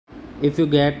If you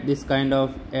get this kind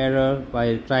of error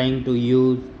while trying to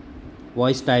use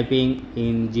voice typing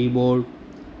in Gboard,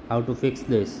 how to fix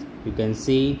this? You can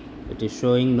see it is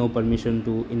showing no permission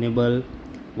to enable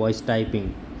voice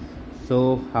typing.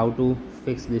 So how to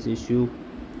fix this issue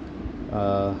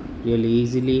really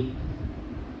easily?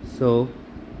 So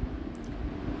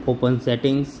open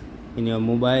settings in your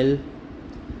mobile,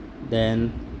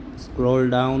 then scroll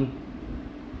down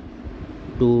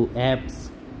to apps.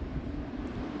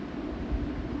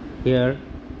 Here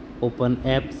open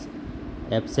apps,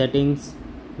 app settings.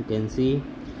 You can see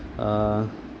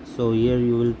so here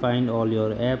you will find all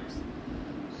your apps.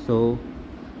 So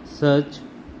search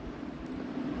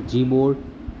Gboard,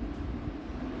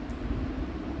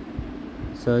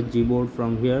 search Gboard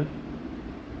from here.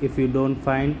 If you don't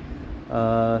find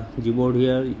Gboard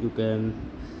here, you can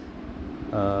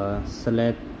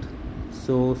select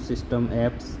show system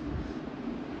apps,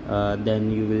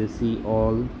 then you will see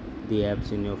all the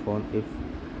apps in your phone if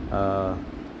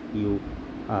you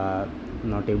are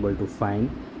not able to find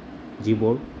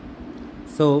Gboard.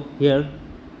 So here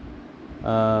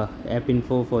app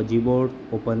info for Gboard,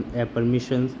 open app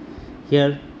permissions.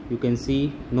 Here you can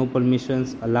see no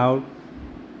permissions allowed.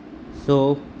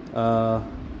 So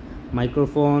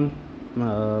microphone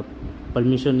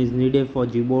permission is needed for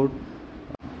Gboard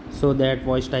so that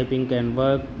voice typing can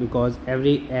work, because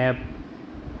every app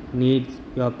needs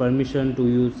your permission to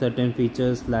use certain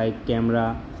features like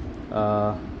camera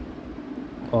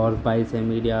or files and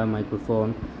media,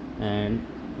 microphone, and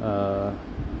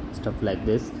stuff like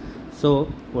this. So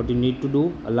what you need to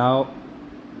do, allow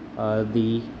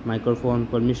the microphone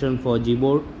permission for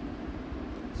Gboard.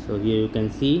 So here you can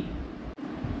see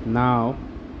now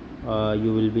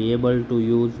you will be able to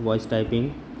use voice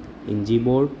typing in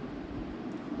Gboard.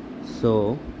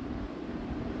 So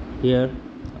here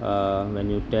when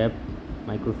you tap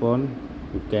microphone,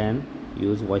 you can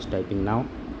use voice typing now.